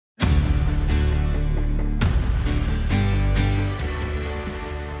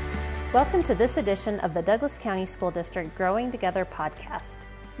Welcome to this edition of the Douglas County School District Growing Together podcast.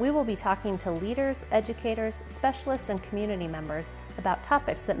 We will be talking to leaders, educators, specialists, and community members about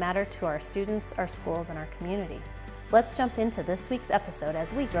topics that matter to our students, our schools, and our community. Let's jump into this week's episode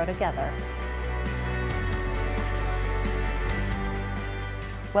as we grow together.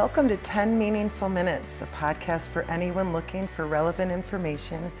 Welcome to 10 Meaningful Minutes, a podcast for anyone looking for relevant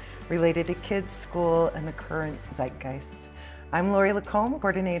information related to kids, school, and the current zeitgeist. I'm Lori Lacombe,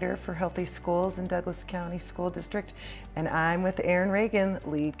 Coordinator for Healthy Schools in Douglas County School District, and I'm with Erin Reagan,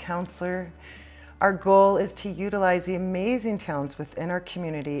 Lead Counselor. Our goal is to utilize the amazing talents within our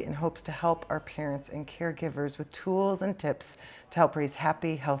community in hopes to help our parents and caregivers with tools and tips to help raise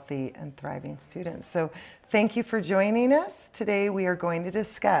happy, healthy, and thriving students. So thank you for joining us. Today we are going to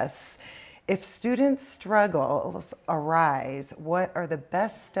discuss if students' struggles arise, what are the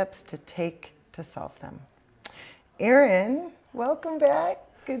best steps to take to solve them? Erin, welcome back.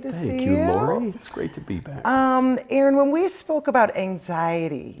 Good to see you. Thank you, Lori. It's great to be back. Erin, when we spoke about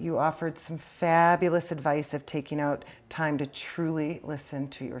anxiety, you offered some fabulous advice of taking out time to truly listen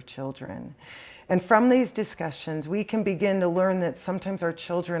to your children. And from these discussions, we can begin to learn that sometimes our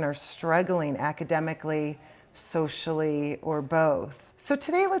children are struggling academically, socially, or both. So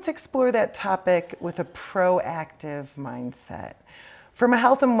today, let's explore that topic with a proactive mindset. From a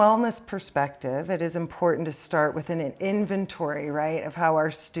health and wellness perspective, it is important to start with an inventory, right, of how our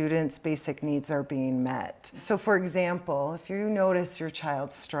students' basic needs are being met. So for example, if you notice your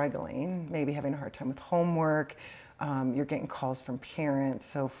child struggling, maybe having a hard time with homework, you're getting calls from parents,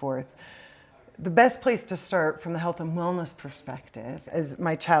 so forth, the best place to start from the health and wellness perspective is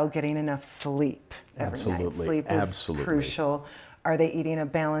my child getting enough sleep every night. Sleep is crucial. Are they eating a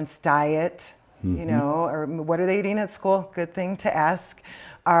balanced diet? You know, or what are they eating at school? Good thing to ask.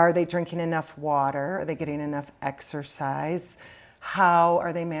 Are they drinking enough water? Are they getting enough exercise? How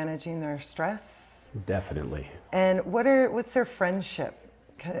are they managing their stress? Definitely. And what's their friendship?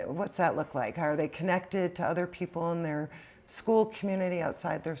 What's that look like? Are they connected to other people in their school community,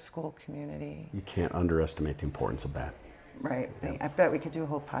 outside their school community? You can't underestimate the importance of that. Right. Yeah. I bet we could do a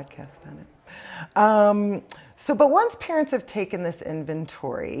whole podcast on it. But once parents have taken this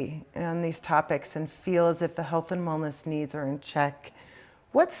inventory on these topics and feel as if the health and wellness needs are in check,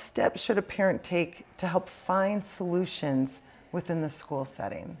 what steps should a parent take to help find solutions within the school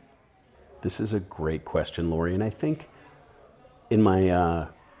setting? This is a great question, Lori, and I think in my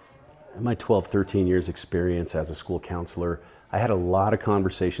 12, 13 years experience as a school counselor, I had a lot of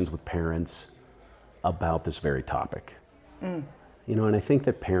conversations with parents about this very topic. You know, and I think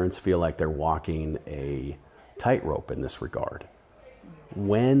that parents feel like they're walking a tightrope in this regard.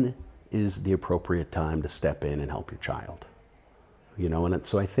 When is the appropriate time to step in and help your child? You know, and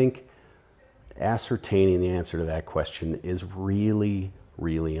so I think ascertaining the answer to that question is really,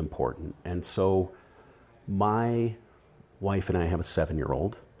 really important. And so my wife and I have a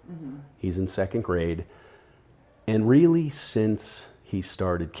 7-year-old. He's in 2nd grade. And really, since he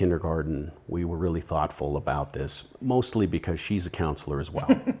started kindergarten, we were really thoughtful about this, mostly because she's a counselor as well.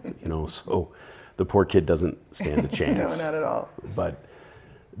 You know, so the poor kid doesn't stand a chance. No, not at all. But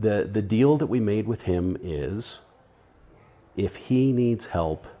the deal that we made with him is, if he needs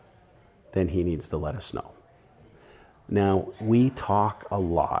help, then he needs to let us know. Now, we talk a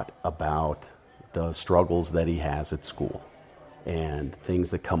lot about the struggles that he has at school and things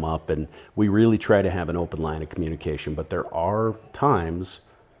that come up, and we really try to have an open line of communication, but there are times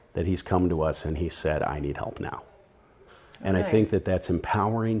that he's come to us and he said, I need help now. And nice. I think that that's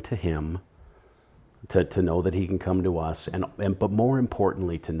empowering to him to know that he can come to us, but more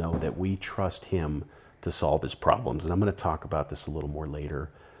importantly, to know that we trust him to solve his problems. And I'm going to talk about this a little more later.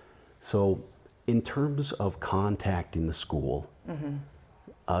 So in terms of contacting the school,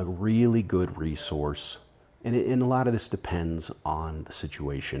 a really good resource, and a lot of this depends on the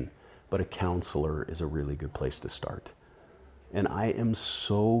situation, but a counselor is a really good place to start. And I am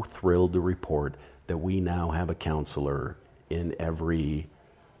so thrilled to report that we now have a counselor in every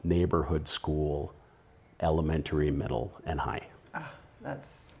neighborhood school, elementary, middle, and high.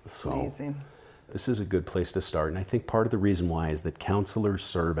 That's amazing. This is a good place to start. And I think part of the reason why is that counselors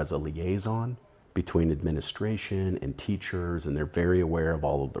serve as a liaison between administration and teachers, and they're very aware of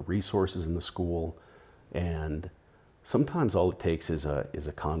all of the resources in the school. And sometimes all it takes is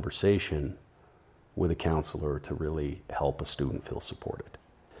a conversation with a counselor to really help a student feel supported.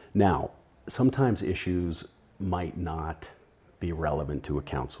 Now, sometimes issues might not be relevant to a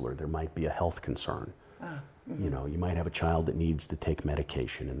counselor. There might be a health concern. You know, you might have a child that needs to take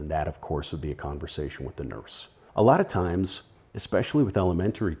medication, and that, of course, would be a conversation with the nurse. A lot of times, especially with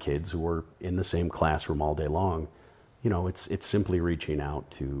elementary kids who are in the same classroom all day long, you know, it's simply reaching out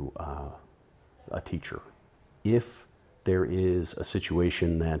to a teacher. If there is a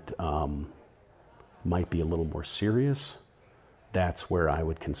situation that might be a little more serious, that's where I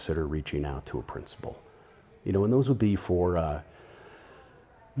would consider reaching out to a principal. You know, and those would be for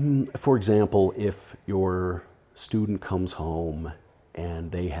example, if your student comes home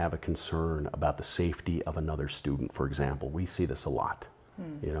and they have a concern about the safety of another student, for example. We see this a lot.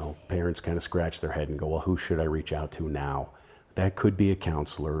 You know, parents kind of scratch their head and go, well, who should I reach out to now? That could be a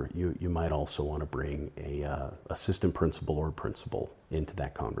counselor. You might also want to bring a assistant principal or principal into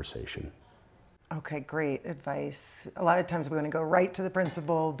that conversation. Okay, great advice. A lot of times we want to go right to the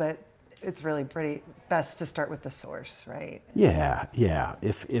principal, but it's really pretty best to start with the source, right? Yeah.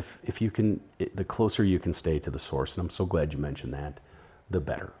 If you can, the closer you can stay to the source, and I'm so glad you mentioned that, the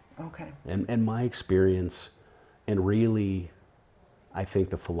better. Okay. And my experience, and really, I think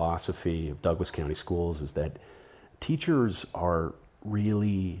the philosophy of Douglas County Schools is that teachers are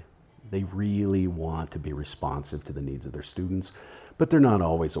really want to be responsive to the needs of their students, but they're not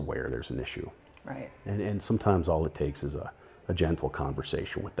always aware there's an issue. Right. And sometimes all it takes is a gentle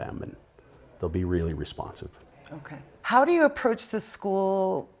conversation with them, and they'll be really responsive. Okay. How do you approach the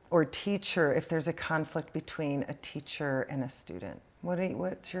school or teacher if there's a conflict between a teacher and a student?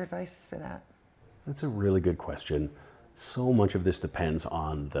 What's your advice for that? That's a really good question. So much of this depends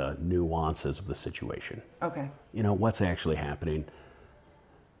on the nuances of the situation. Okay. You know, what's actually happening.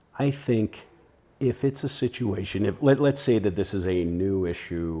 I think if it's a situation, let's say that this is a new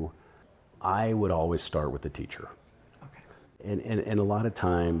issue, I would always start with the teacher. Okay. And a lot of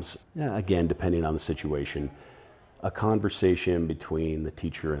times, again, depending on the situation, a conversation between the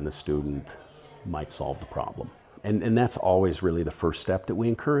teacher and the student might solve the problem. And that's always really the first step that we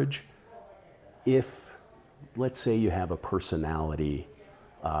encourage. If, let's say you have a personality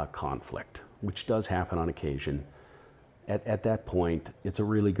conflict, which does happen on occasion, at that point, it's a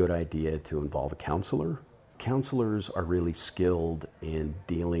really good idea to involve a counselor. Counselors are really skilled in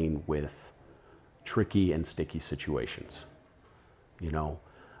dealing with tricky and sticky situations, you know.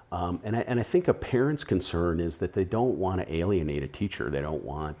 And I think a parent's concern is that they don't want to alienate a teacher. They don't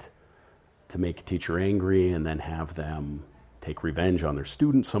want to make a teacher angry and then have them take revenge on their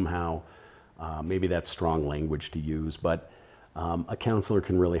student somehow. Maybe that's strong language to use, but a counselor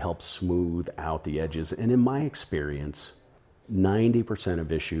can really help smooth out the edges. And in my experience, 90% of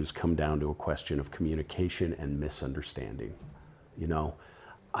issues come down to a question of communication and misunderstanding. You know,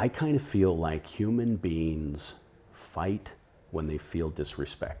 I kind of feel like human beings fight when they feel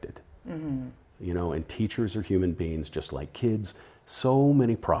disrespected. Mm-hmm. You know, and teachers are human beings just like kids. So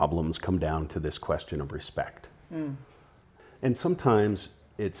many problems come down to this question of respect. Mm. And sometimes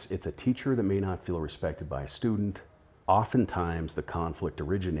it's a teacher that may not feel respected by a student. Oftentimes the conflict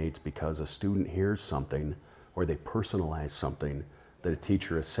originates because a student hears something or they personalize something that a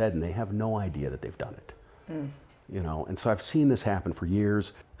teacher has said and they have no idea that they've done it. Mm. You know, and so I've seen this happen for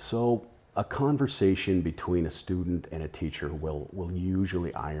years. So a conversation between a student and a teacher will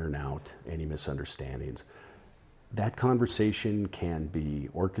usually iron out any misunderstandings. That conversation can be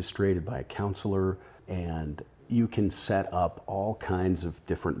orchestrated by a counselor, and you can set up all kinds of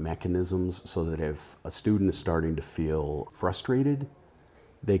different mechanisms so that if a student is starting to feel frustrated,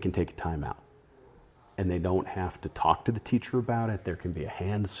 they can take a time out. And they don't have to talk to the teacher about it. There can be a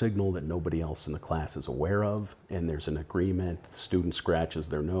hand signal that nobody else in the class is aware of, and there's an agreement. The student scratches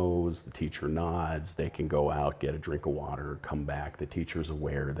their nose, the teacher nods, they can go out, get a drink of water, come back. The teacher's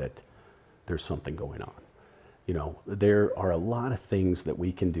aware that there's something going on. You know, there are a lot of things that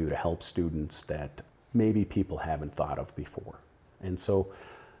we can do to help students that maybe people haven't thought of before. And so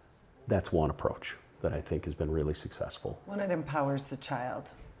that's one approach that I think has been really successful. One, it empowers the child,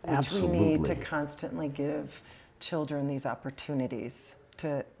 which Absolutely. we need to constantly give children these opportunities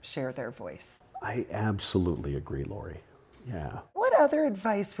to share their voice. I absolutely agree, Lori. Yeah. What other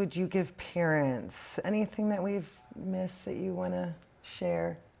advice would you give parents? Anything that we've missed that you want to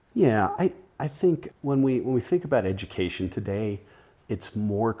share? Yeah, I think when we think about education today, it's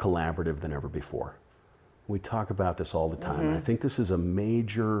more collaborative than ever before. We talk about this all the time. And I think this is a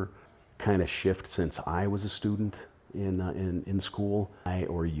major kind of shift since I was a student in school. I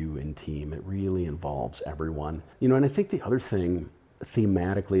or you in team, it really involves everyone. You know, and I think the other thing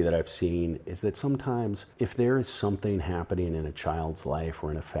thematically that I've seen is that sometimes if there is something happening in a child's life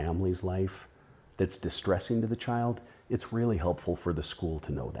or in a family's life that's distressing to the child, it's really helpful for the school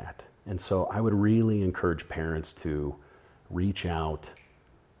to know that. And so I would really encourage parents to reach out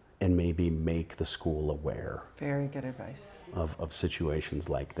and maybe make the school aware. Very good advice. Of situations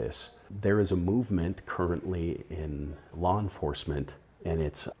like this. There is a movement currently in law enforcement, and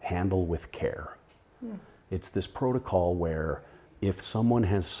it's handle with care. It's this protocol where if someone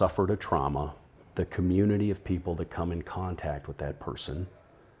has suffered a trauma, the community of people that come in contact with that person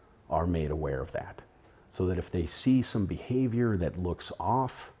are made aware of that. So that if they see some behavior that looks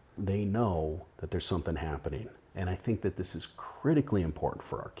off, they know that there's something happening. And I think that this is critically important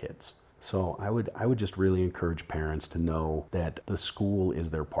for our kids. So I would just really encourage parents to know that the school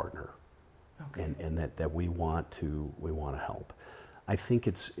is their partner. Okay. And that we want to help. I think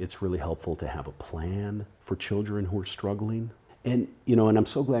it's really helpful to have a plan for children who are struggling. And and I'm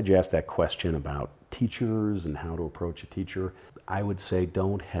so glad you asked that question about teachers and how to approach a teacher. I would say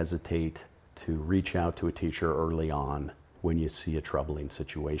don't hesitate to reach out to a teacher early on when you see a troubling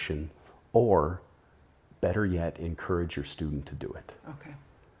situation, or better yet, encourage your student to do it. Okay.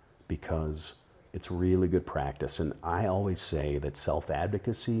 Because it's really good practice. And I always say that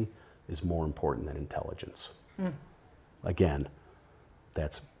self-advocacy is more important than intelligence. Again,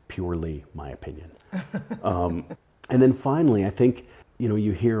 that's purely my opinion. And then finally, I think,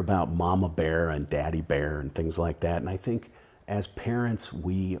 you hear about mama bear and daddy bear and things like that. And I think as parents,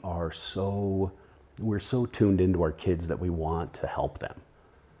 we're so tuned into our kids that we want to help them.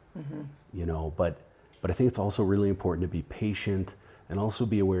 But I think it's also really important to be patient and also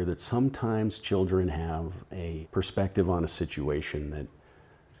be aware that sometimes children have a perspective on a situation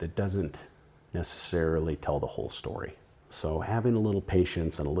that doesn't necessarily tell the whole story. So having a little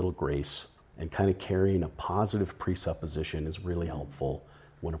patience and a little grace and kind of carrying a positive presupposition is really helpful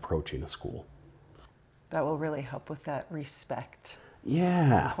when approaching a school. That will really help with that respect.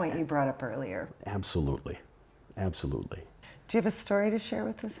 Yeah. The point you brought up earlier. Absolutely. Absolutely. Do you have a story to share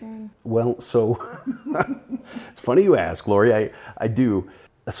with us, Aaron? Well, so it's funny you ask, Lori. I do.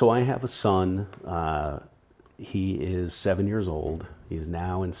 So I have a son. He is 7 years old. He's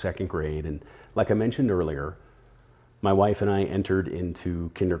now in second grade. And like I mentioned earlier, my wife and I entered into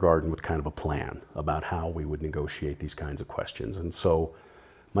kindergarten with kind of a plan about how we would negotiate these kinds of questions. And so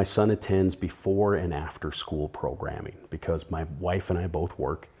my son attends before and after school programming because my wife and I both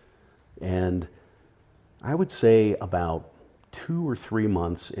work. And I would say about 2 or 3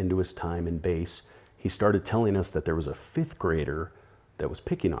 months into his time in base, he started telling us that there was a 5th grader that was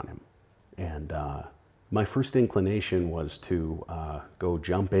picking on him. And my first inclination was to go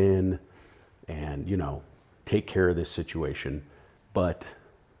jump in and, take care of this situation. But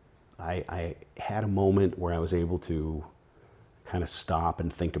I had a moment where I was able to kind of stop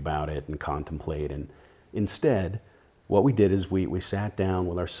and think about it and contemplate. And instead, what we did is we sat down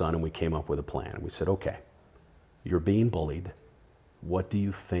with our son and we came up with a plan. And we said, okay, you're being bullied. What do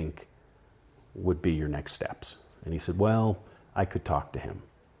you think would be your next steps? And he said, well, I could talk to him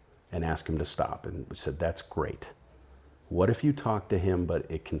and ask him to stop. And we said, that's great. What if you talk to him, but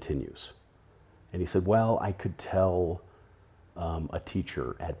it continues? And he said, well, I could tell a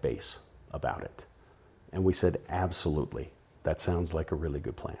teacher at base about it. And we said, absolutely. That sounds like a really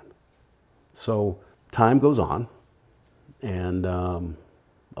good plan. So time goes on, and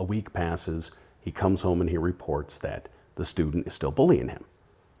a week passes. He comes home and he reports that the student is still bullying him.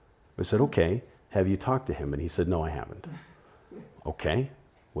 We said, okay, have you talked to him? And he said, no, I haven't. Okay,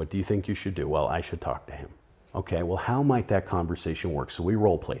 what do you think you should do? Well, I should talk to him. Okay, well, how might that conversation work? So we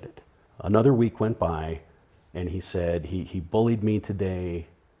role played it. Another week went by, and he said, he bullied me today,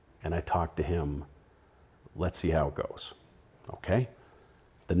 and I talked to him. Let's see how it goes. Okay?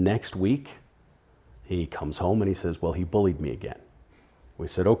 The next week, he comes home and he says, well, he bullied me again. We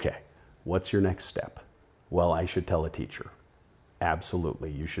said, okay, what's your next step? Well, I should tell a teacher.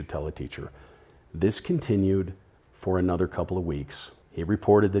 Absolutely, you should tell a teacher. This continued for another couple of weeks. He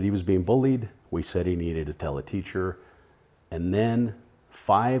reported that he was being bullied. We said he needed to tell a teacher. And then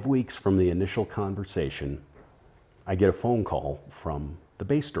 5 weeks from the initial conversation, I get a phone call from the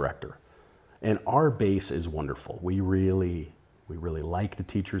base director. And our base is wonderful. We really like the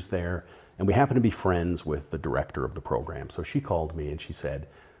teachers there. And we happen to be friends with the director of the program. So she called me and she said,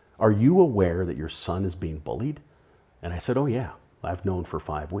 are you aware that your son is being bullied? And I said, oh yeah, I've known for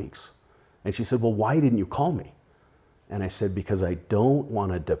 5 weeks. And she said, well, why didn't you call me? And I said, because I don't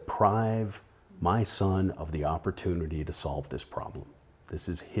want to deprive my son of the opportunity to solve this problem. This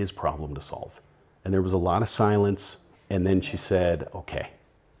is his problem to solve. And there was a lot of silence. And then she said, okay,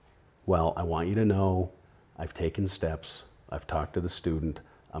 well, I want you to know I've taken steps. I've talked to the student.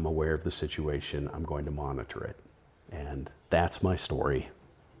 I'm aware of the situation. I'm going to monitor it. And that's my story.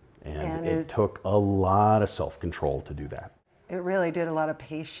 And it took a lot of self-control to do that. It really did a lot of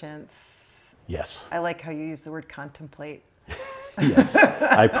patience. Yes. I like how you use the word contemplate. Yes.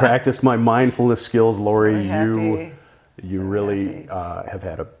 I practiced my mindfulness skills, Lori. So happy. You really have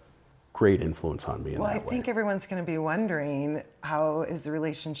had a great influence on me in Well, that I way. think everyone's going to be wondering, how is the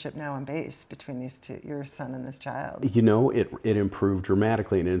relationship now on base between these two, your son and this child? You know, it improved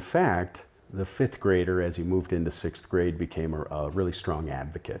dramatically. And in fact, the 5th grader, as he moved into 6th grade, became a really strong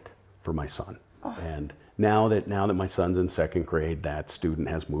advocate for my son. Oh. And now that my son's in 2nd grade, that student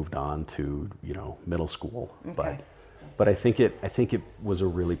has moved on to, you know, middle school. Okay. But I think it was a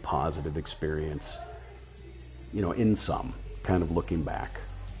really positive experience, you know, in some, kind of looking back.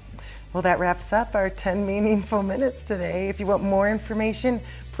 Well, that wraps up our 10 meaningful minutes today. If you want more information,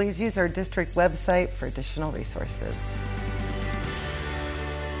 please use our district website for additional resources.